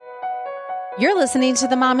You're listening to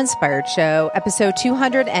the Mom Inspired Show, episode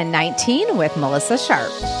 219 with Melissa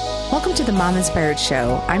Sharp. Welcome to the Mom Inspired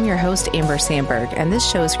Show. I'm your host, Amber Sandberg, and this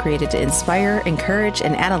show is created to inspire, encourage,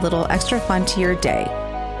 and add a little extra fun to your day.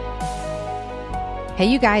 Hey,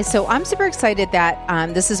 you guys. So I'm super excited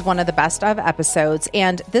that this is one of the best of episodes,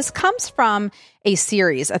 and this comes from a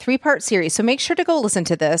series, a 3-part series. So make sure to go listen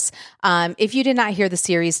to this. If you did not hear the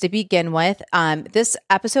series to begin with, this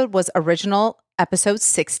episode was original episode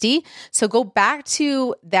 60. So go back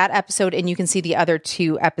to that episode and you can see the other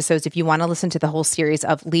 2 episodes if you want to listen to the whole series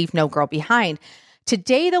of Leave No Girl Behind.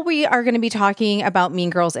 Today, though, we are going to be talking about mean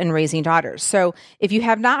girls and raising daughters. So if you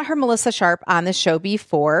have not heard Melissa Sharp on the show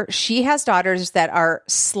before, she has daughters that are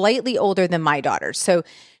slightly older than my daughters. So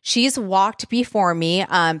she's walked before me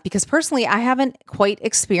because personally, I haven't quite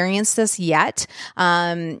experienced this yet.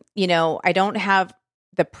 I don't have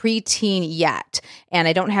the preteen yet, and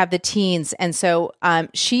I don't have the teens. And so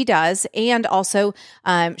she does. And also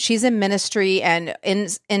she's in ministry and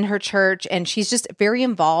in her church, and she's just very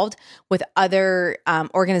involved with other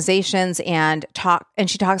organizations and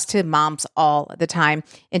she talks to moms all the time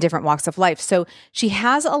in different walks of life. So she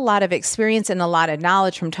has a lot of experience and a lot of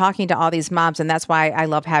knowledge from talking to all these moms. And that's why I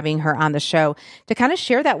love having her on the show to kind of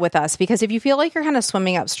share that with us, because if you feel like you're kind of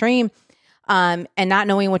swimming upstream, and not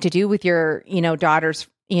knowing what to do with your, daughters,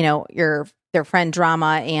 their friend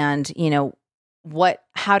drama and,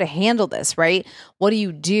 how to handle this, right? What do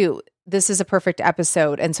you do? This is a perfect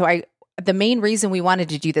episode. And so the main reason we wanted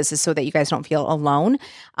to do this is so that you guys don't feel alone.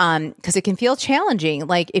 Cause it can feel challenging.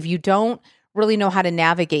 Like if you don't really know how to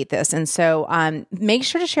navigate this. And so, make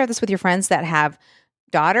sure to share this with your friends that have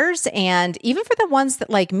daughters. And even for the ones that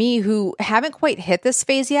like me who haven't quite hit this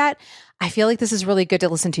phase yet, I feel like this is really good to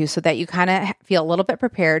listen to so that you kind of feel a little bit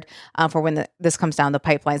prepared for when this comes down the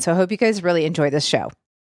pipeline. So I hope you guys really enjoy this show.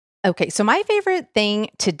 Okay, so my favorite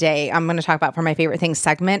thing today, I'm going to talk about for my favorite thing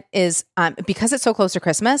segment is because it's so close to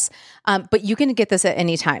Christmas, but you can get this at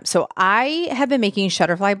any time. So I have been making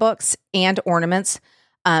Shutterfly books and ornaments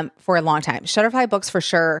for a long time. Shutterfly books for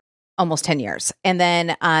sure, almost 10 years. And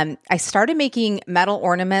then I started making metal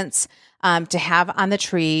ornaments to have on the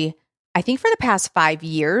tree, I think for the past 5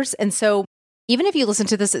 years. And so even if you listen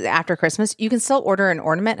to this after Christmas, you can still order an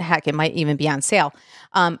ornament. Heck, it might even be on sale.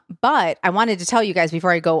 But I wanted to tell you guys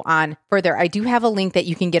before I go on further, I do have a link that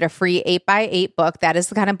you can get a free 8x8 book. That is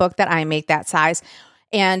the kind of book that I make, that size.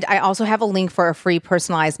 And I also have a link for a free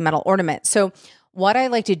personalized metal ornament. So what I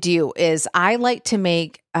like to do is I like to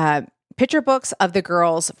make picture books of the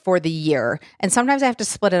girls for the year. And sometimes I have to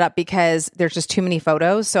split it up because there's just too many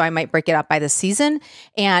photos. So I might break it up by the season.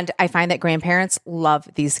 And I find that grandparents love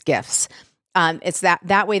these gifts. It's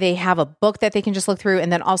that way they have a book that they can just look through.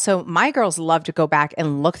 And then also my girls love to go back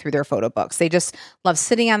and look through their photo books. They just love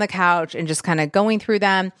sitting on the couch and just kind of going through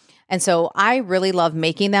them. And so I really love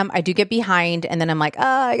making them. I do get behind and then I'm like,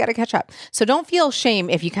 I got to catch up. So don't feel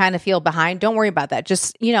shame if you kind of feel behind. Don't worry about that.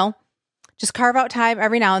 Just carve out time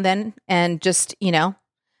every now and then and just,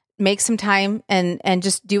 make some time and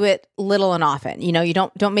just do it little and often. You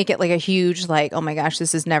don't make it like a huge, like, oh my gosh,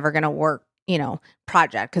 this is never going to work,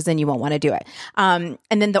 project, because then you won't want to do it. And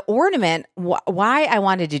then the ornament, why I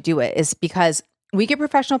wanted to do it is because we get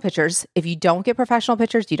professional pictures. If you don't get professional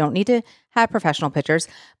pictures, you don't need to have professional pictures.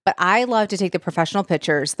 But I love to take the professional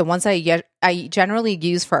pictures, the ones I generally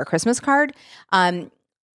use for a Christmas card.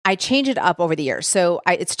 I change it up over the years. So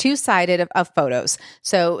it's 2-sided of photos.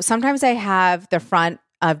 So sometimes I have the front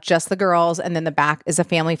of just the girls and then the back is a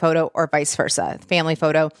family photo, or vice versa. Family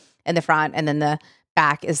photo in the front and then the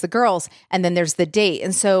back is the girls. And then there's the date.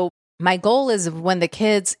 And so my goal is when the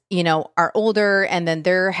kids, are older and then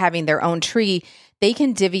they're having their own tree, they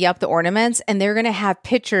can divvy up the ornaments and they're going to have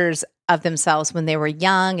pictures of themselves when they were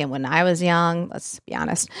young and when I was young, let's be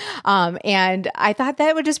honest. And I thought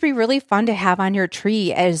that would just be really fun to have on your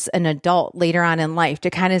tree as an adult later on in life, to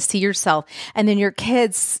kind of see yourself. And then your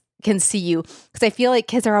kids can see you. Because I feel like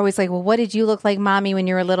kids are always like, well, what did you look like, mommy, when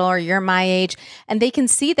you were little, or you're my age? And they can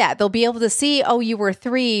see that. They'll be able to see, oh, you were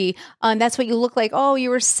 3. That's what you look like. Oh, you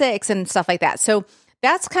were 6 and stuff like that. So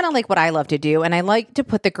that's kind of like what I love to do. And I like to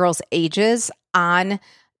put the girls' ages on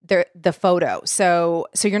the photo. So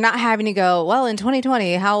you're not having to go, well, in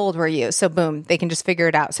 2020, how old were you? So boom, they can just figure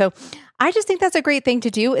it out. So I just think that's a great thing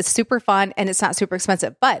to do. It's super fun and it's not super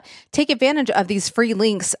expensive, but take advantage of these free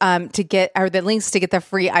links to get the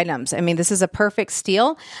free items. I mean, this is a perfect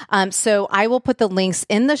steal. So I will put the links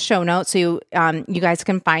in the show notes so you guys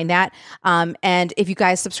can find that. And if you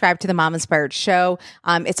guys subscribe to the Mom Inspired Show,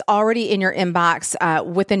 it's already in your inbox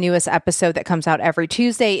with the newest episode that comes out every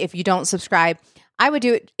Tuesday. If you don't subscribe, I would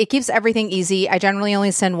do it. It keeps everything easy. I generally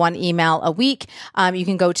only send one email a week. You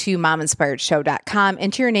can go to mominspiredshow.com,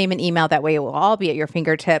 enter your name and email. That way it will all be at your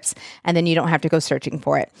fingertips, and then you don't have to go searching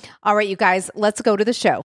for it. All right, you guys, let's go to the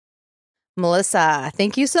show. Melissa,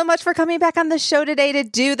 thank you so much for coming back on the show today to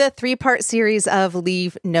do the 3-part series of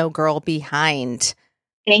Leave No Girl Behind.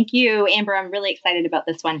 Thank you, Amber. I'm really excited about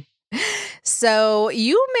this one. So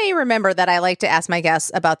you may remember that I like to ask my guests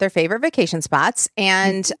about their favorite vacation spots.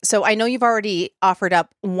 And so I know you've already offered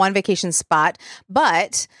up one vacation spot,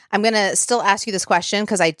 but I'm going to still ask you this question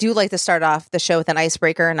because I do like to start off the show with an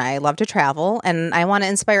icebreaker, and I love to travel, and I want to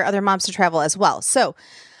inspire other moms to travel as well. So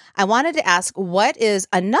I wanted to ask, what is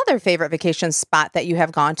another favorite vacation spot that you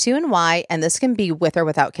have gone to and why? And this can be with or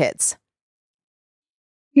without kids.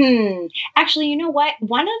 Actually, you know what?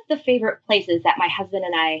 One of the favorite places that my husband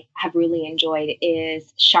and I have really enjoyed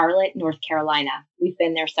is Charlotte, North Carolina. We've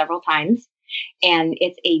been there several times, and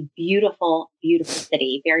it's a beautiful, beautiful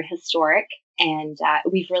city, very historic, and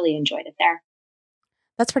we've really enjoyed it there.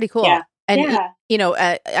 That's pretty cool. Yeah. And,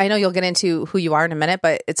 Yeah. I know you'll get into who you are in a minute,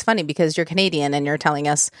 but it's funny because you're Canadian and you're telling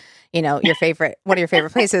us, one of your favorite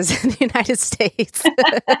places in the United States.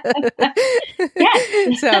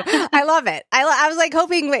 Yes. So I love it. I was like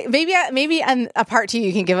hoping maybe on a part 2,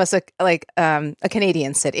 you can give us a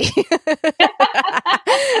Canadian city.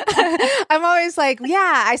 I'm always like,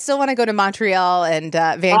 yeah, I still want to go to Montreal and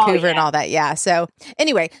Vancouver and all that. Yeah. So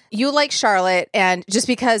anyway, you like Charlotte, and just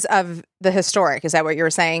because of the historic, is that what you were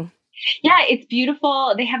saying? Yeah, it's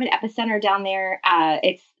beautiful. They have an epicenter down there.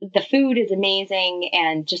 The food is amazing,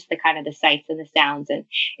 and just the kind of the sights and the sounds, and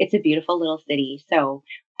it's a beautiful little city. So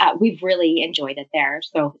we've really enjoyed it there.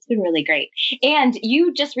 So it's been really great. And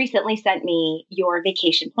you just recently sent me your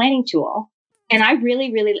vacation planning tool, and I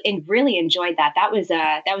really, really enjoyed that. That was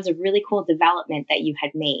a really cool development that you had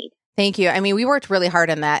made. Thank you. I mean, we worked really hard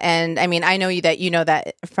on that. And I mean, I know you know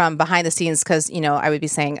that from behind the scenes, because, I would be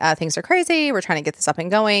saying things are crazy. We're trying to get this up and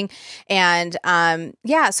going. And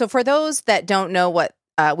so for those that don't know what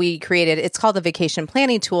we created, it's called the vacation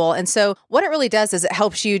planning tool. And so what it really does is it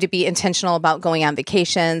helps you to be intentional about going on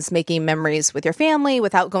vacations, making memories with your family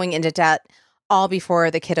without going into debt, all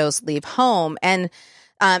before the kiddos leave home. And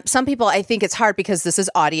some people, I think it's hard because this is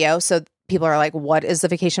audio. So people are like, what is the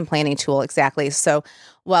vacation planning tool exactly? So,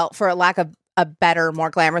 well, for a lack of a better, more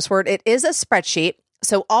glamorous word, it is a spreadsheet.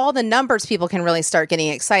 So all the numbers, people can really start getting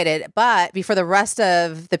excited. But before the rest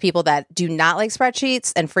of the people that do not like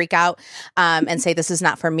spreadsheets and freak out and say, this is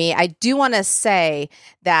not for me, I do want to say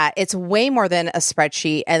that it's way more than a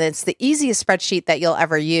spreadsheet. And it's the easiest spreadsheet that you'll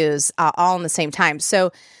ever use all in the same time.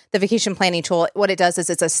 So the vacation planning tool, what it does is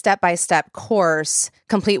it's a step-by-step course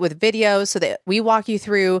complete with videos so that we walk you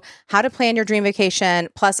through how to plan your dream vacation,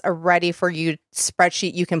 plus a ready-for-you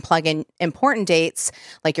spreadsheet you can plug in important dates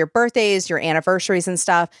like your birthdays, your anniversaries and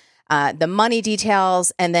stuff, the money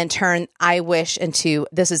details, and then turn I wish into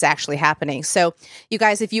this is actually happening. So you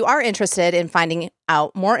guys, if you are interested in finding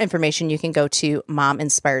out more information, you can go to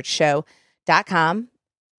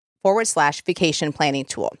mominspiredshow.com/vacation planning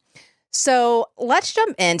tool. So let's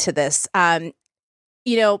jump into this.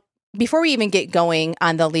 Before we even get going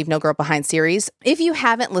on the Leave No Girl Behind series, if you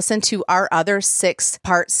haven't listened to our other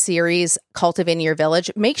 6-part series, Cultivating Your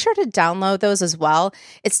Village, make sure to download those as well.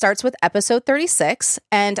 It starts with episode 36.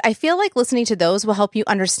 And I feel like listening to those will help you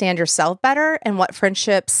understand yourself better and what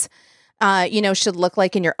friendships should look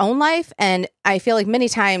like in your own life. And I feel like many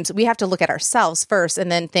times we have to look at ourselves first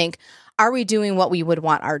and then think, are we doing what we would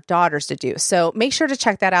want our daughters to do? So make sure to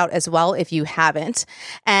check that out as well if you haven't.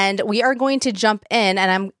 And we are going to jump in,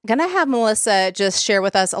 and I'm going to have Melissa just share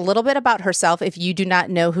with us a little bit about herself if you do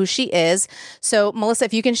not know who she is. So Melissa,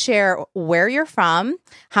 if you can share where you're from,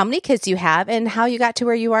 how many kids you have, and how you got to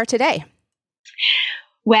where you are today.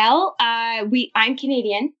 Well, I'm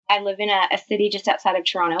Canadian. I live in a city just outside of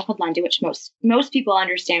Toronto called London, which most people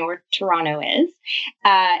understand where Toronto is.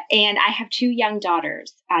 And I have 2 young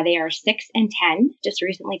daughters. They are 6 and 10, just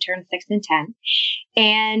recently turned 6 and 10.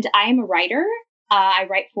 And I am a writer. I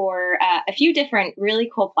write for a few different really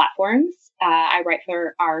cool platforms. I write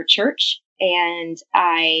for our church, and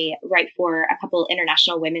I write for a couple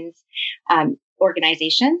international women's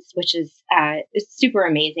organizations, which is super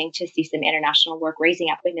amazing to see some international work raising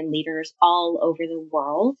up women leaders all over the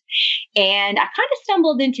world. And I kind of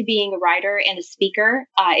stumbled into being a writer and a speaker.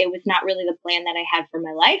 It was not really the plan that I had for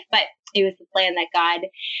my life, but it was the plan that God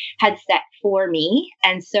had set for me.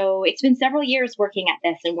 And so it's been several years working at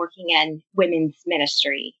this and working in women's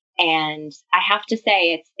ministry. And I have to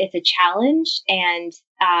say it's a challenge, and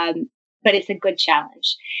but it's a good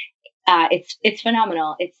challenge. it's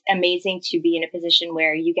phenomenal. It's amazing to be in a position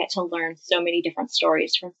where you get to learn so many different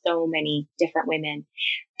stories from so many different women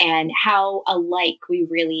and how alike we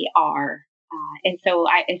really are. And so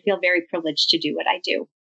I feel very privileged to do what I do.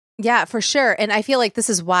 Yeah, for sure. And I feel like this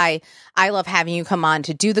is why I love having you come on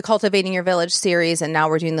to do the Cultivating Your Village series. And now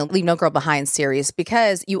we're doing the Leave No Girl Behind series,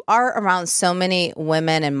 because you are around so many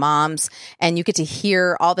women and moms, and you get to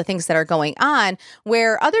hear all the things that are going on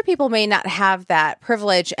where other people may not have that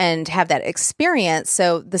privilege and have that experience.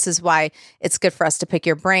 So this is why it's good for us to pick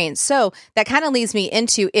your brain. So that kind of leads me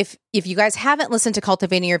into, if you guys haven't listened to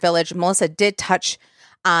Cultivating Your Village, Melissa did touch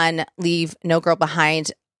on Leave No Girl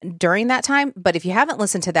Behind during that time. But if you haven't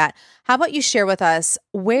listened to that, how about you share with us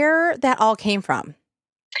where that all came from?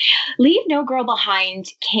 Leave No Girl Behind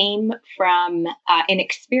came from an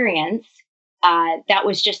experience that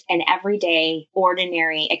was just an everyday,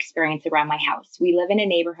 ordinary experience around my house. We live in a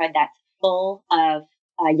neighborhood that's full of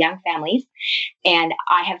young families, and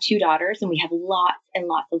I have 2 daughters, and we have lots and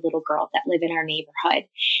lots of little girls that live in our neighborhood.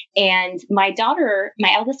 And my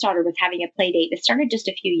eldest daughter, was having a play date. This started just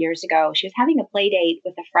a few years ago. She was having a play date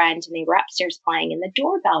with a friend, and they were upstairs playing, and the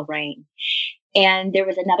doorbell rang. And there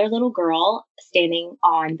was another little girl standing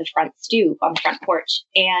on the front stoop, on the front porch.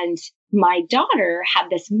 And my daughter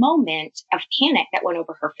had this moment of panic that went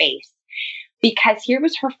over her face, because here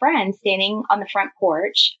was her friend standing on the front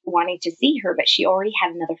porch wanting to see her, but she already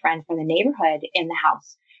had another friend from the neighborhood in the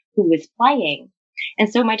house who was playing. And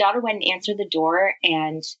so my daughter went and answered the door,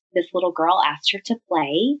 and this little girl asked her to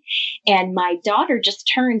play. And my daughter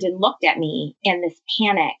just turned and looked at me in this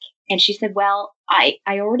panic. And she said, well, I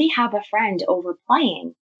already have a friend over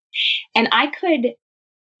playing. And I could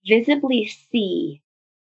visibly see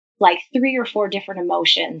like 3 or 4 different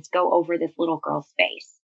emotions go over this little girl's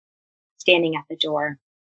face standing at the door.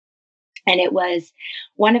 And it was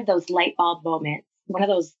one of those light bulb moments, one of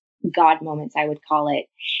those God moments, I would call it.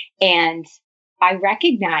 And I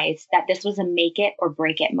recognized that this was a make it or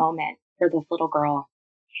break it moment for this little girl.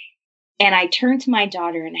 And I turned to my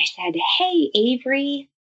daughter and I said, hey, Avery,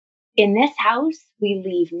 in this house, we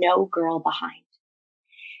leave no girl behind.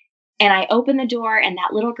 And I opened the door, and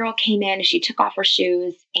that little girl came in, and she took off her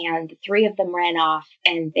shoes, and the 3 of them ran off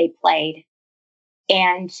and they played.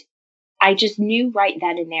 And I just knew right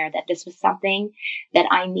then and there that this was something that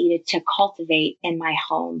I needed to cultivate in my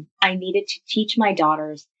home. I needed to teach my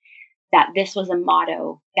daughters that this was a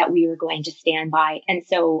motto that we were going to stand by. And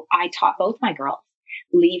so I taught both my girls,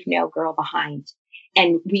 leave no girl behind.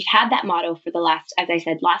 And we've had that motto for the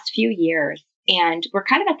last few years. And we're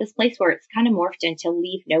kind of at this place where it's kind of morphed into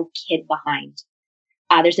leave no kid behind.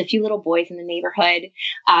 There's a few little boys in the neighborhood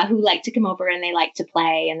who like to come over, and they like to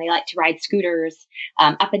play, and they like to ride scooters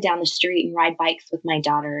up and down the street and ride bikes with my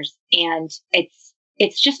daughters. And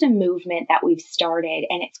it's just a movement that we've started,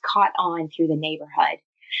 and it's caught on through the neighborhood.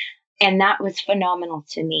 And that was phenomenal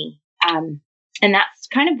to me. And that's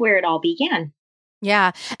kind of where it all began.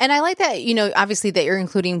 Yeah. And I like that, obviously that you're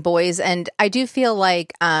including boys. And I do feel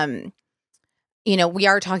like, we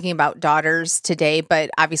are talking about daughters today, but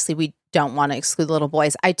obviously we don't want to exclude little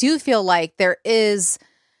boys. I do feel like there is,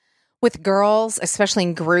 with girls, especially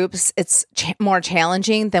in groups, it's more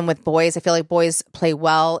challenging than with boys. I feel like boys play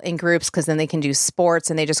well in groups because then they can do sports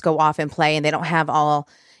and they just go off and play, and they don't have all,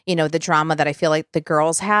 the drama that I feel like the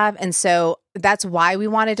girls have. And so that's why we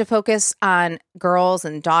wanted to focus on girls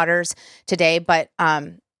and daughters today. But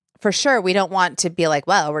for sure, we don't want to be like,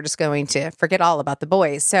 well, we're just going to forget all about the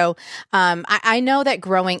boys. So I know that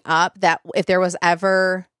growing up, that if there was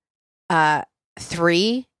ever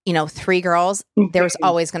 3 girls, there was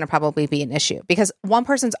always going to probably be an issue, because one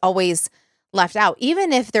person's always left out,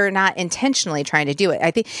 even if they're not intentionally trying to do it.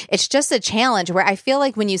 I think it's just a challenge where I feel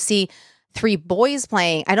like when you see 3 boys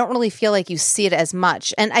playing, I don't really feel like you see it as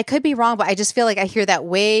much. And I could be wrong, but I just feel like I hear that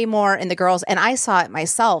way more in the girls. And I saw it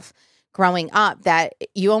myself growing up, that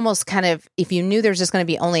you almost kind of, if you knew there's just going to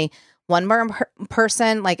be only one more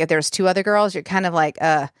person, like if there's 2 other girls, you're kind of like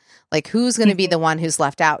who's going to be the one who's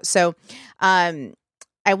left out? So I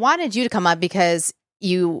wanted you to come up because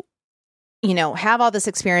you have all this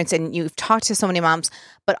experience and you've talked to so many moms,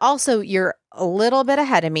 but also you're a little bit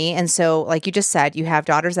ahead of me. And so, like you just said, you have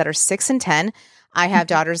daughters that are 6 and 10. I have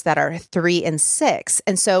daughters that are 3 and 6.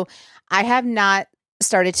 And so I have not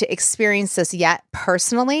started to experience this yet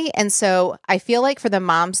personally. And so I feel like for the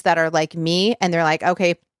moms that are like me and they're like,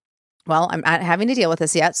 okay, well, I'm not having to deal with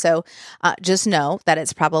this yet. So just know that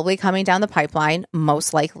it's probably coming down the pipeline,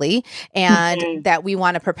 most likely, and that we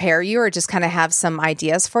want to prepare you or just kind of have some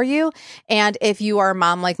ideas for you. And if you are a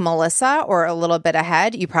mom like Melissa or a little bit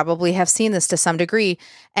ahead, you probably have seen this to some degree.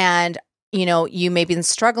 And you may be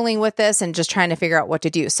struggling with this and just trying to figure out what to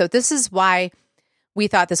do. So this is why we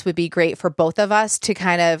thought this would be great for both of us to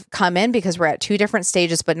kind of come in, because we're at two different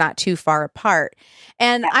stages, but not too far apart.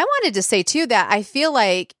 And I wanted to say too, that I feel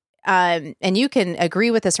like, and you can agree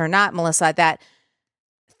with this or not, Melissa, that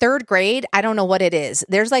third grade, I don't know what it is.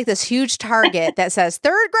 There's like this huge target that says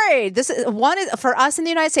third grade. This is one is for us in the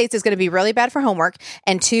United States is going to be really bad for homework.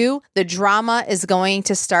 And two, the drama is going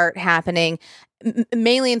to start happening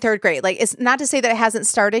mainly in third grade. Like, it's not to say that it hasn't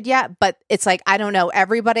started yet, but it's like, I don't know.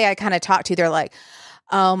 Everybody I kind of talk to, they're like,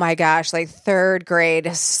 oh my gosh, like third grade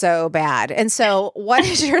is so bad. And so what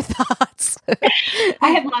is your thoughts? I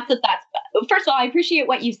have lots of thoughts. First of all, I appreciate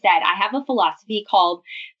what you said. I have a philosophy called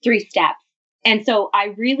 3 steps. And so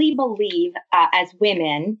I really believe as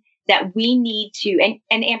women that we need to,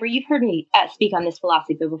 and Amber, you've heard me speak on this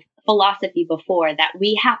philosophy before, that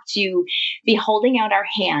we have to be holding out our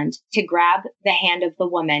hand to grab the hand of the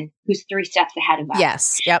woman who's 3 steps ahead of us.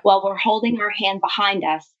 Yes. Yep. While we're holding our hand behind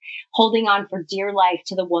us, holding on for dear life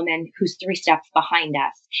to the woman who's 3 steps behind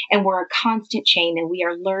us. And we're a constant chain, and we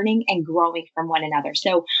are learning and growing from one another.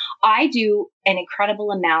 So I do an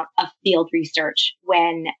incredible amount of field research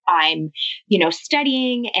when I'm,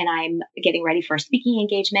 studying and I'm getting ready for a speaking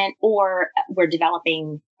engagement, or we're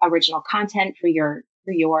developing original content for your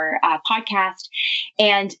podcast.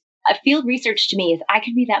 And a field research to me is I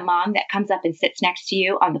could be that mom that comes up and sits next to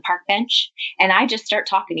you on the park bench, and I just start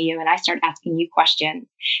talking to you and I start asking you questions.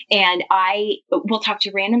 And I will talk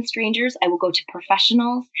to random strangers. I will go to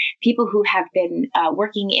professionals, people who have been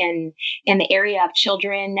working in the area of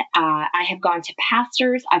children. I have gone to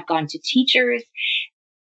pastors. I've gone to teachers.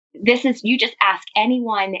 You just ask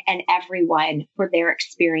anyone and everyone for their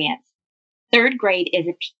experience. Third grade is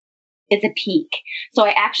a peak. So I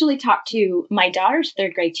actually talked to my daughter's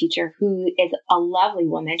third grade teacher, who is a lovely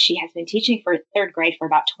woman. She has been teaching for third grade for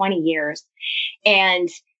about 20 years. And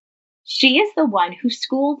she is the one who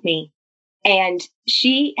schooled me. And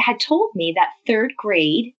she had told me that third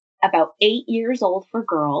grade, about 8 years old for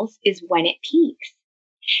girls, is when it peaks.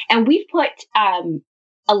 And we've put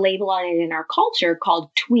a label on it in our culture called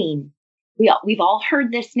tween. We've all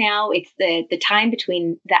heard this now. It's the time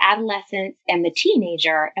between the adolescence and the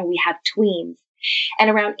teenager, and we have tweens. And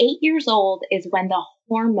around 8 years old is when the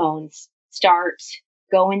hormones start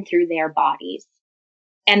going through their bodies,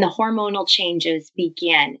 and the hormonal changes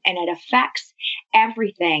begin, and it affects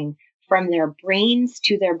everything from their brains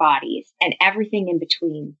to their bodies and everything in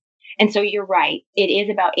between. And so you're right. It is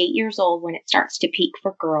about 8 years old when it starts to peak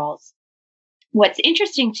for girls. What's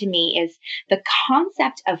interesting to me is the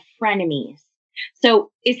concept of frenemies. So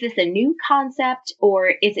is this a new concept, or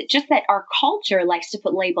is it just that our culture likes to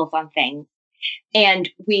put labels on things? And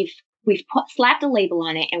we've slapped a label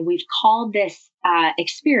on it, and we've called this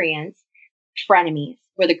experience frenemies,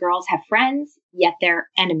 where the girls have friends, yet they're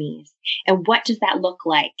enemies. And what does that look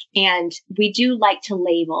like? And we do like to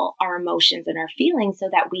label our emotions and our feelings so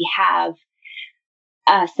that we have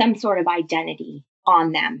some sort of identity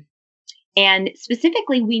on them. And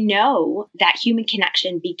specifically, we know that human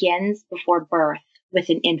connection begins before birth with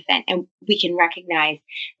an infant, and we can recognize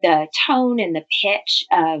the tone and the pitch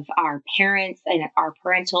of our parents and our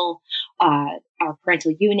parental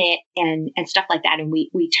unit and stuff like that. And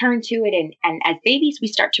we turn to it. And as babies, we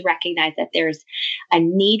start to recognize that there's a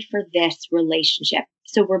need for this relationship.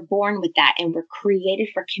 So we're born with that, and we're created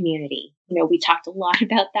for community. We talked a lot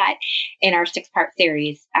about that in our 6-part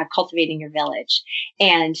series, Cultivating Your Village.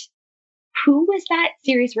 And who was that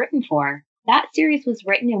series written for? That series was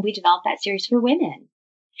written, and we developed that series for women.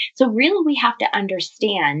 So really, we have to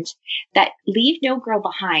understand that leave no girl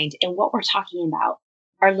behind. And what we're talking about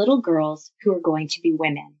are little girls who are going to be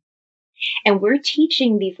women. And we're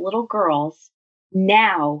teaching these little girls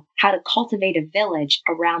now how to cultivate a village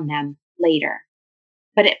around them later.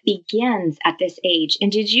 But it begins at this age.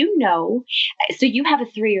 And did you know, so you have a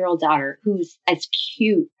 3-year-old daughter who's as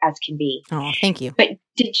cute as can be. Oh, thank you. But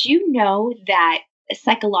did you know that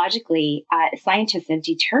psychologically, scientists have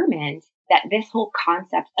determined that this whole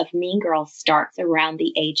concept of mean girls starts around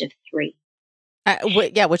the age of 3?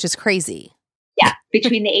 Which is crazy. Yeah,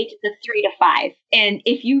 between the ages of 3 to 5. And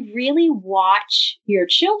if you really watch your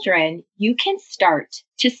children, you can start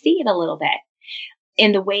to see it a little bit.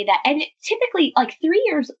 In the way that, and typically like 3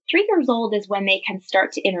 years old is when they can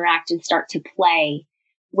start to interact and start to play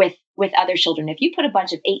with other children. If you put a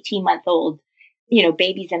bunch of 18-month-old,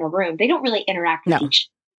 babies in a room, they don't really interact with each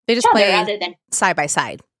other. They just play other than side by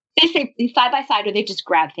side. They say side by side, or they just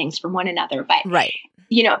grab things from one another. But right.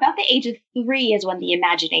 About the age of 3 is when the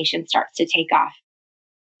imagination starts to take off,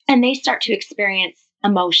 and they start to experience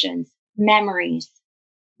emotions, memories.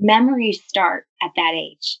 Memories start at that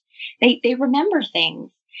age. They remember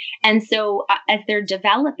things. And so as they're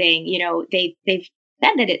developing, they've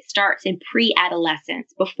said that it starts in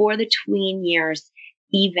pre-adolescence, before the tween years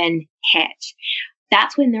even hit.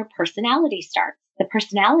 That's when their personality starts. The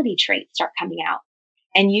personality traits start coming out.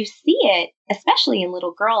 And you see it, especially in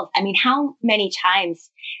little girls. I mean, how many times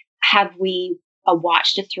have we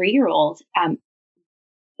watched a 3-year-old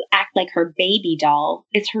act like her baby doll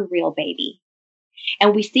is her real baby?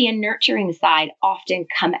 And we see a nurturing side often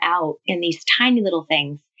come out in these tiny little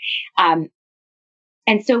things.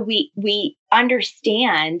 And so we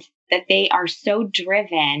understand that they are so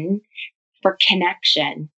driven for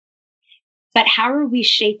connection. But how are we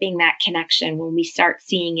shaping that connection when we start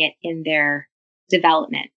seeing it in their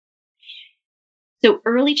development? So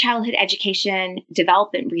early childhood education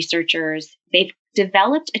development researchers, they've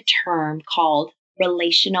developed a term called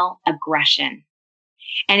relational aggression.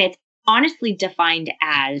 And it's honestly defined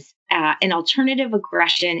as an alternative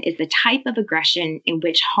aggression is the type of aggression in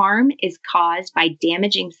which harm is caused by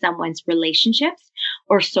damaging someone's relationships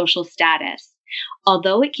or social status.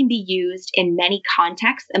 Although it can be used in many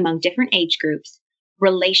contexts among different age groups,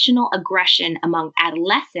 relational aggression among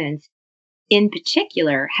adolescents in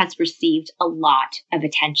particular has received a lot of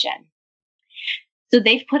attention. So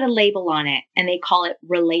they've put a label on it and they call it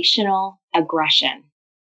relational aggression.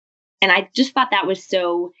 And I just thought that was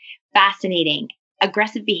so fascinating.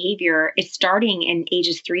 Aggressive behavior is starting in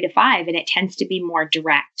ages 3 to 5, and it tends to be more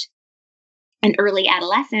direct. In early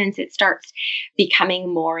adolescence, it starts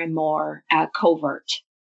becoming more and more covert.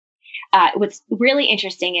 What's really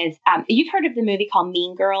interesting is you've heard of the movie called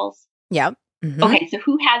Mean Girls? Yep. Mm-hmm. Okay, so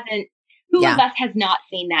who of us has not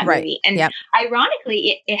seen that movie? And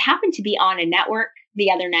ironically, it happened to be on a network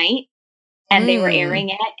the other night, and they were airing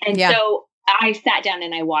it. And so I sat down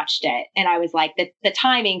and I watched it, and I was like, the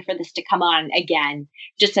timing for this to come on again,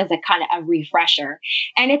 just as a kind of a refresher.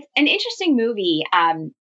 And it's an interesting movie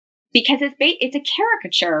because it's a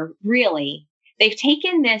caricature, really. They've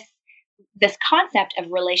taken this concept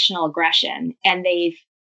of relational aggression and they've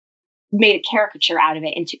made a caricature out of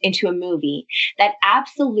it into a movie that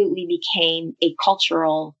absolutely became a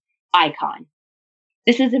cultural icon.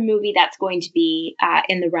 This is a movie that's going to be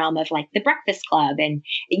in the realm of like The Breakfast Club and,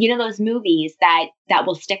 those movies that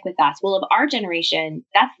will stick with us. Well, of our generation,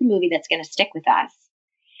 that's the movie that's going to stick with us.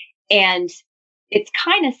 And it's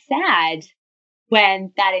kind of sad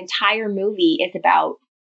when that entire movie is about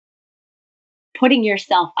putting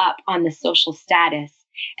yourself up on the social status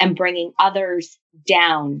and bringing others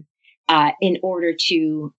down in order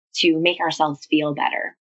to make ourselves feel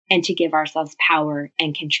better and to give ourselves power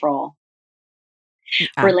and control.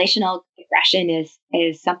 Relational aggression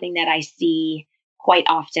is something that I see quite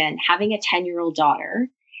often. Having a 10-year-old daughter,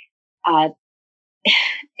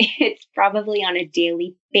 it's probably on a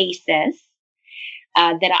daily basis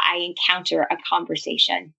that I encounter a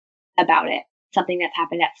conversation about it. Something that's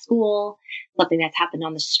happened at school, something that's happened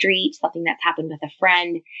on the street, something that's happened with a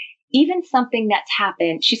friend, even something that's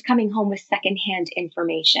happened. She's coming home with secondhand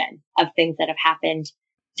information of things that have happened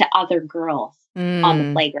to other girls on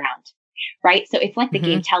the playground. Right. So it's like the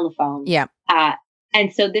game telephone. Yeah.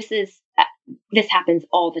 And so this happens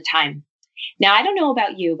all the time. Now, I don't know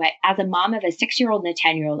about you, but as a mom of a 6-year-old and a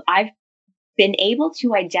 10-year-old, I've been able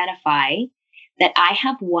to identify that I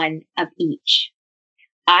have one of each.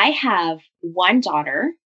 I have one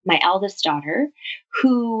daughter, my eldest daughter,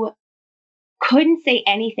 who couldn't say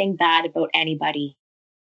anything bad about anybody.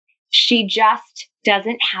 She just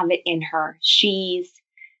doesn't have it in her. She's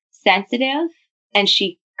sensitive and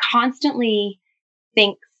she constantly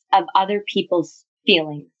thinks of other people's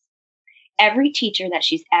feelings. Every teacher that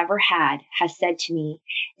she's ever had has said to me,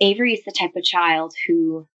 Avery is the type of child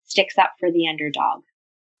who sticks up for the underdog.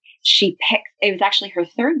 It was actually her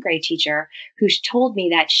 3rd grade teacher who told me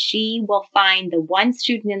that she will find the one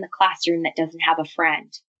student in the classroom that doesn't have a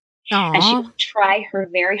friend. Aww. And she will try her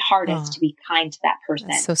very hardest to be kind to that person.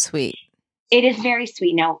 That's so sweet. It is very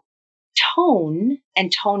sweet. Now, tone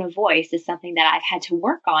of voice is something that I've had to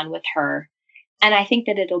work on with her. And I think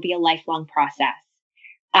that it'll be a lifelong process.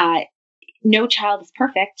 No child is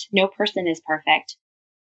perfect. No person is perfect.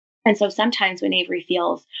 And so sometimes when Avery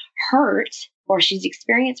feels hurt or she's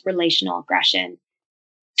experienced relational aggression,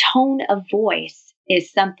 tone of voice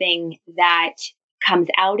is something that comes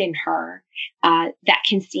out in her that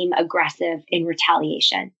can seem aggressive in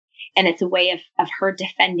retaliation. And it's a way of her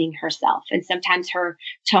defending herself. And sometimes her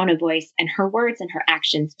tone of voice and her words and her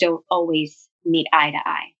actions don't always meet eye to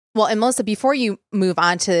eye. Well, and Melissa, before you move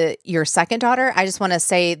on to your second daughter, I just want to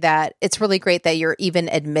say that it's really great that you're even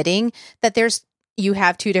admitting that you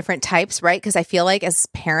have 2 different types, right? Because I feel like as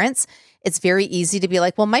parents, it's very easy to be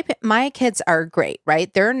like, well, my kids are great,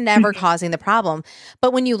 right? They're never causing the problem.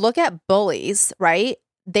 But when you look at bullies, right?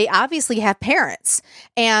 They obviously have parents.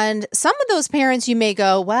 And some of those parents you may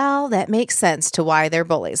go, well, that makes sense to why they're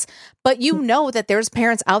bullies. But you know that there's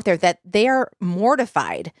parents out there that they are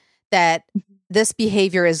mortified that this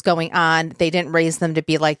behavior is going on. They didn't raise them to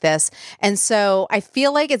be like this. And so I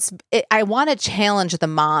feel like I want to challenge the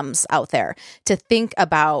moms out there to think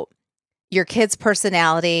about your kid's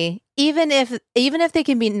personality, even if they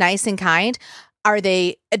can be nice and kind.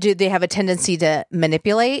 Do they have a tendency to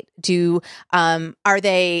manipulate? Are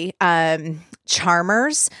they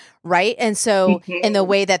charmers, right? And so in the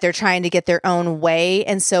way that they're trying to get their own way.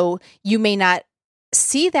 And so you may not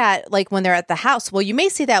see that like when they're at the house. Well, you may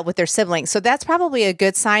see that with their siblings. So that's probably a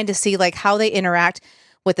good sign to see like how they interact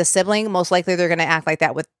with the sibling. Most likely they're going to act like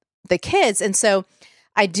that with the kids. And so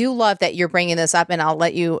I do love that you're bringing this up, and I'll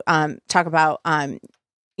let you talk about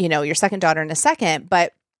your second daughter in a second,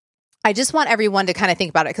 but I just want everyone to kind of think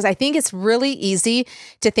about it, because I think it's really easy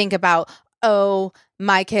to think about, oh,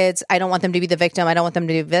 my kids, I don't want them to be the victim. I don't want them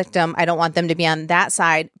to be a victim. I don't want them to be on that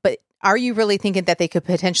side. But are you really thinking that they could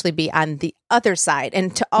potentially be on the other side?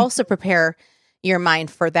 And to also prepare your mind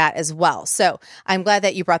for that as well. So I'm glad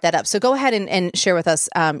that you brought that up. So go ahead and share with us,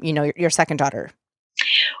 your second daughter.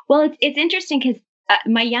 Well, it's interesting because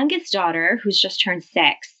my youngest daughter, who's just turned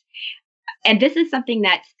 6, and this is something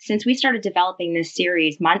that since we started developing this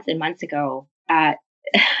series months and months ago,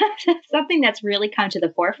 something that's really come to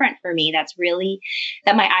the forefront for me,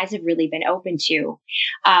 that my eyes have really been open to.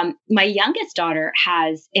 My youngest daughter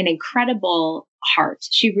has an incredible heart.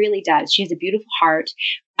 She really does. She has a beautiful heart.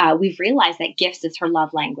 We've realized that gifts is her love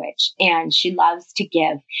language, and she loves to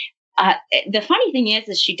give. The funny thing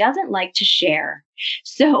is she doesn't like to share.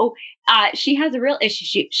 So she has a real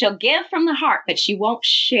issue. She'll give from the heart, but she won't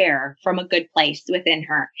share from a good place within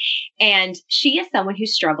her. And she is someone who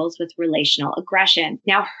struggles with relational aggression.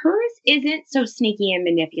 Now, hers isn't so sneaky and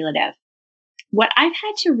manipulative. What I've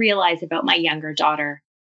had to realize about my younger daughter,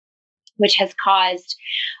 which has caused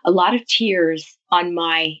a lot of tears on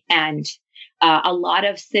my end, a lot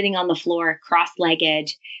of sitting on the floor,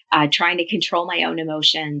 cross-legged, trying to control my own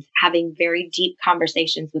emotions, having very deep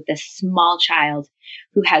conversations with this small child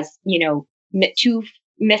who has, 2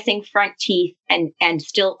 missing front teeth and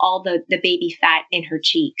still all the baby fat in her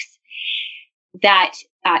cheeks. That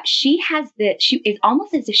she is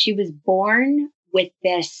almost as if she was born with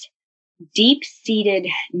this deep-seated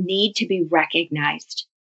need to be recognized.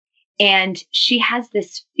 And she has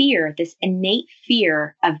this fear, this innate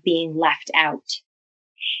fear of being left out.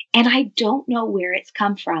 And I don't know where it's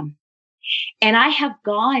come from. And I have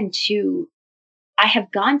gone to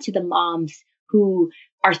the moms who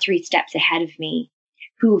are 3 steps ahead of me,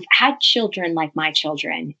 who've had children like my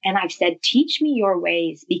children. And I've said, teach me your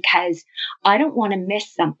ways, because I don't want to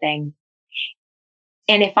miss something.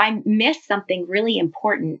 And if I miss something really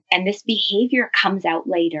important and this behavior comes out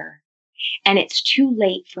later, and it's too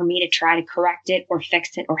late for me to try to correct it or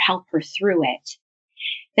fix it or help her through it,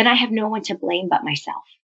 then I have no one to blame but myself.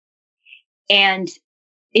 And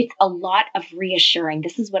it's a lot of reassuring.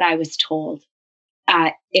 This is what I was told.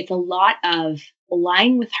 It's a lot of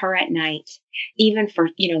lying with her at night, even for,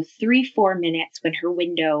 3-4 minutes when her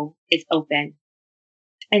window is open,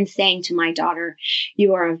 and saying to my daughter,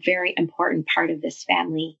 you are a very important part of this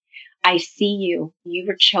family. I see you. You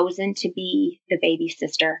were chosen to be the baby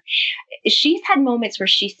sister. She's had moments where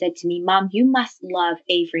she said to me, Mom, you must love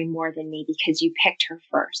Avery more than me because you picked her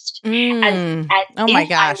first. As oh my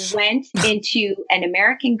gosh. I went into an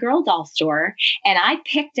American Girl doll store and I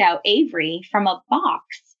picked out Avery from a box.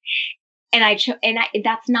 And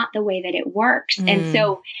that's not the way that it works. And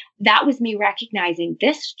so that was me recognizing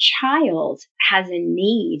this child has a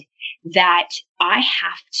need that I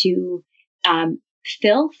have to,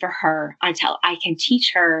 fill for her until I can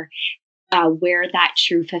teach her where that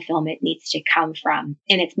true fulfillment needs to come from.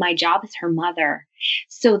 And it's my job as her mother,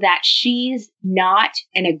 so that she's not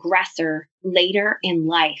an aggressor later in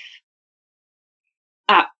life,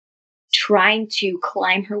 trying to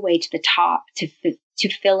climb her way to the top to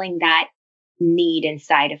filling that need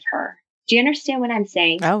inside of her. Do you understand what I'm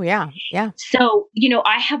saying? Oh, yeah. Yeah. So,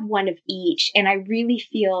 I have one of each, and I really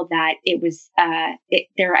feel that it was,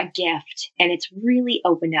 they're a gift, and it's really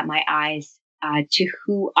opened up my eyes to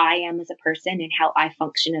who I am as a person and how I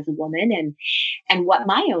function as a woman, and what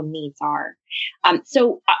my own needs are.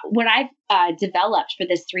 So what I've developed for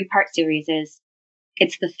this 3-part series is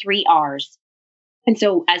it's the 3 R's. And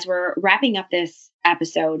so as we're wrapping up this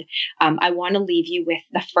episode, I want to leave you with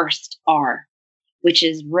the first R, which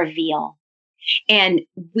is reveal. And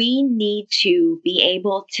we need to be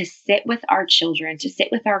able to sit with our children, to sit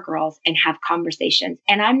with our girls and have conversations.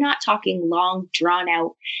 And I'm not talking long, drawn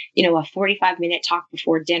out, a 45-minute talk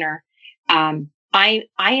before dinner. I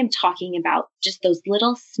am talking about just those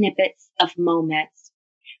little snippets of moments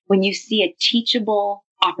when you see a teachable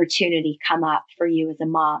opportunity come up for you as a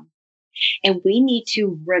mom. And we need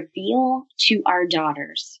to reveal to our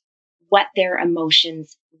daughters what their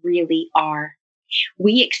emotions really are.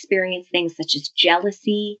 We experience things such as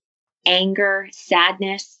jealousy, anger,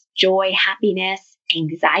 sadness, joy, happiness,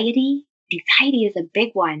 anxiety. Anxiety is a big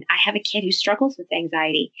one. I have a kid who struggles with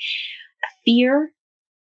anxiety. Fear.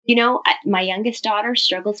 My youngest daughter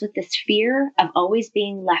struggles with this fear of always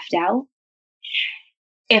being left out.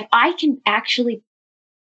 If I can actually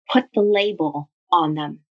put the label on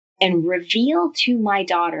them and reveal to my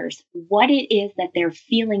daughters what it is that they're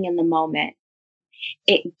feeling in the moment,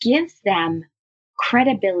 it gives them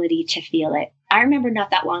credibility to feel it. I remember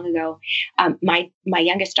not that long ago, my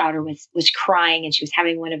youngest daughter was crying, and she was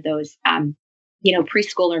having one of those,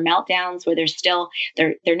 preschooler meltdowns where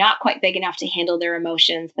they're not quite big enough to handle their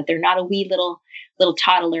emotions, but they're not a wee little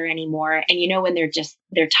toddler anymore. And when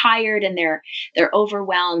they're tired and they're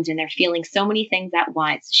overwhelmed and they're feeling so many things at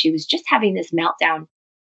once. She was just having this meltdown,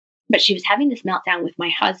 but she was having this meltdown with my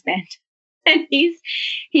husband. And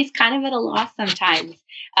he's kind of at a loss sometimes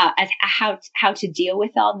as how to deal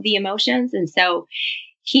with all the emotions. And so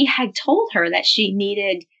he had told her that she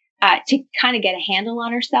needed to kind of get a handle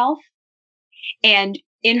on herself. And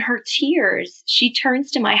in her tears, she turns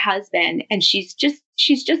to my husband and she's just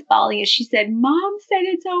bawling. And she said, "Mom said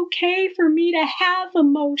it's okay for me to have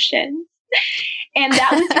emotions." And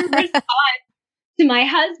that was her response to my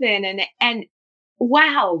husband. And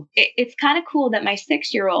wow, it's kind of cool that my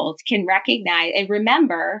 6-year-old can recognize and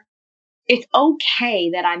remember it's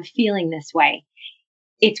okay that I'm feeling this way.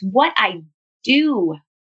 It's what I do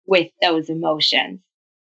with those emotions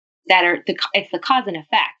that are it's the cause and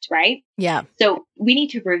effect, right? Yeah. So we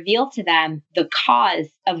need to reveal to them the cause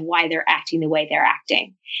of why they're acting the way they're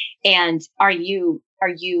acting. And are you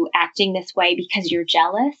acting this way because you're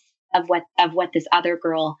jealous of what this other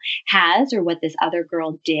girl has or what this other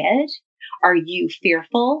girl did? Are you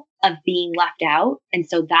fearful of being left out? And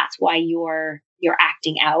so that's why you're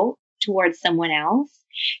acting out towards someone else.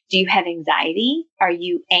 Do you have anxiety? Are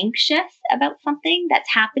you anxious about something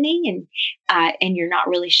that's happening and you're not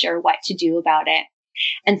really sure what to do about it?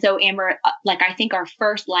 And so, Amber, I think our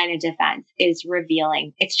first line of defense is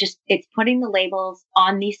revealing. It's putting the labels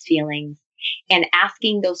on these feelings and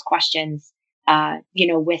asking those questions,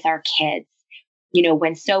 with our kids.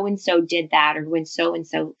 When so-and-so did that, or when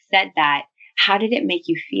so-and-so said that, how did it make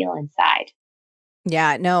you feel inside?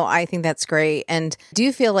 Yeah, no, I think that's great. And do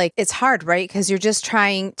you feel like it's hard, right? Because you're just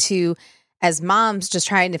trying to, as moms, just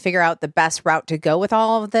trying to figure out the best route to go with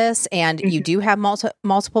all of this. And you do have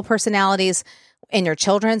multiple personalities in your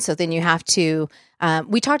children. So then you have to,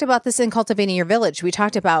 we talked about this in Cultivating Your Village. We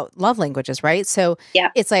talked about love languages, right? So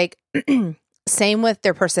it's like, same with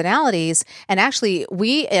their personalities. And actually,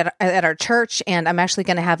 we at our church, and I'm actually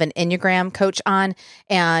going to have an Enneagram coach on,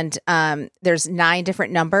 and there's 9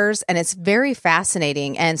 different numbers, and it's very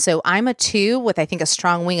fascinating. And so I'm a 2 with, I think, a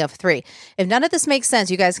strong wing of 3. If none of this makes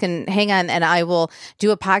sense, you guys can hang on, and I will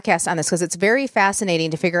do a podcast on this because it's very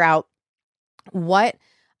fascinating to figure out what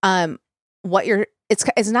your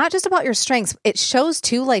it's not just about your strengths. It shows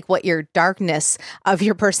too, like, what your darkness of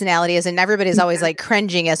your personality is. And everybody's always like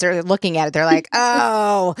cringing as they're looking at it. They're like,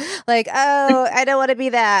 oh, I don't want to be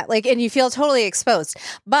that. And you feel totally exposed.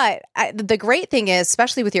 But the great thing is,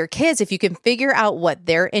 especially with your kids, if you can figure out what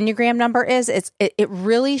their Enneagram number is, it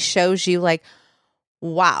really shows you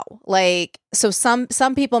wow. So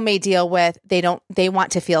some people may deal with, they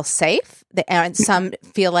want to feel safe, and some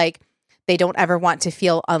feel like they don't ever want to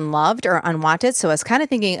feel unloved or unwanted. So I was kind of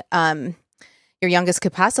thinking your youngest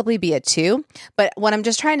could possibly be a 2. But what I'm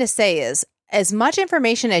just trying to say is, as much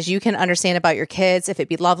information as you can understand about your kids, if it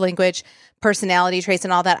be love language, personality traits,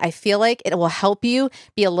 and all that, I feel like it will help you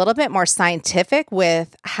be a little bit more scientific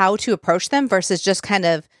with how to approach them versus just kind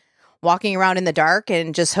of walking around in the dark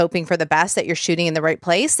and just hoping for the best that you're shooting in the right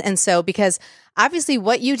place. And so, because obviously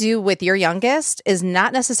what you do with your youngest is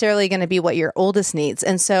not necessarily going to be what your oldest needs.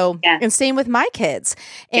 And so, and same with my kids.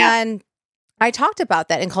 And I talked about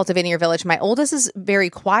that in Cultivating Your Village. My oldest is very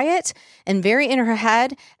quiet and very in her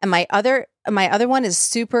head. And my other one is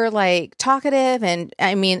super talkative. And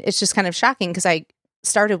I mean, it's just kind of shocking because I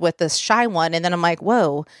started with this shy one, and then I'm like,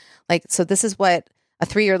 whoa, so this is what a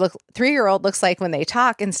 3-year-old looks like when they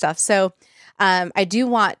talk and stuff. So I do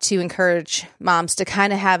want to encourage moms to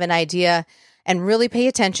kind of have an idea and really pay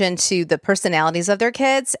attention to the personalities of their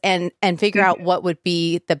kids and figure out what would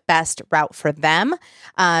be the best route for them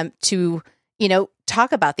to,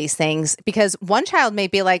 talk about these things. Because one child may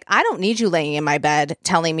be like, I don't need you laying in my bed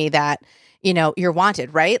telling me that, you're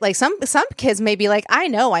wanted, right? Like some kids may be like, I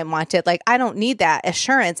know I'm wanted. Like, I don't need that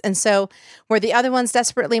assurance. And so where the other ones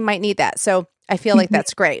desperately might need that. So I feel like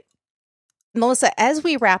that's great. Melissa, as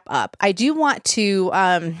we wrap up, I do want to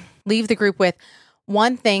leave the group with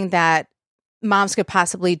one thing that moms could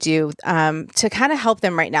possibly do to kind of help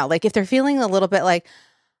them right now. Like if they're feeling a little bit like,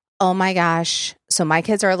 oh my gosh, so my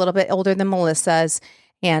kids are a little bit older than Melissa's,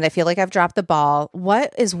 and I feel like I've dropped the ball.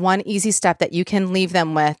 What is one easy step that you can leave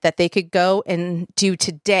them with that they could go and do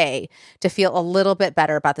today to feel a little bit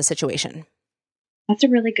better about the situation? That's a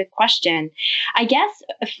really good question. I guess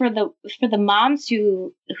for the moms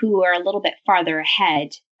who are a little bit farther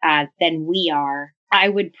ahead than we are, I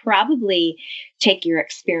would probably take your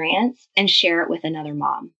experience and share it with another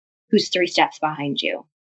mom who's 3 steps behind you.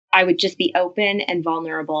 I would just be open and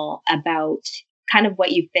vulnerable about kind of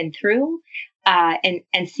what you've been through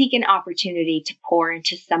and seek an opportunity to pour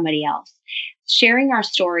into somebody else. Sharing our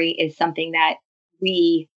story is something that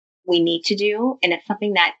we need to do. And it's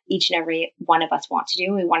something that each and every one of us want to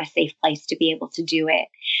do. We want a safe place to be able to do it.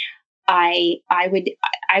 I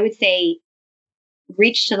would say,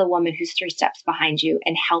 reach to the woman who's 3 steps behind you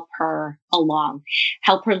and help her along.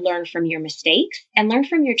 Help her learn from your mistakes and learn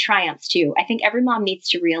from your triumphs too. I think every mom needs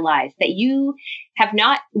to realize that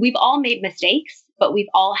we've all made mistakes, but we've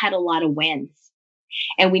all had a lot of wins.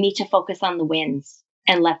 And we need to focus on the wins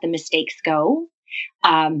and let the mistakes go.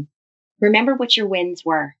 Remember what your wins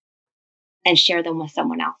were and share them with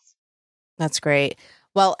someone else. That's great.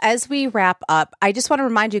 Well, as we wrap up, I just want to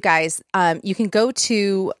remind you guys, you can go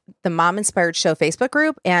to the Mom Inspired Show Facebook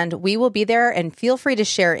group and we will be there, and feel free to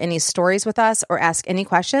share any stories with us or ask any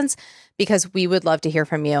questions because we would love to hear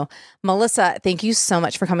from you. Melissa, thank you so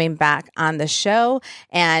much for coming back on the show,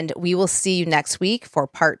 and we will see you next week for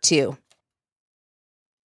part 2.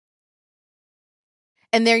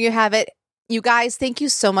 And there you have it. You guys, thank you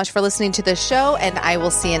so much for listening to the show, and I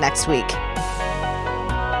will see you next week.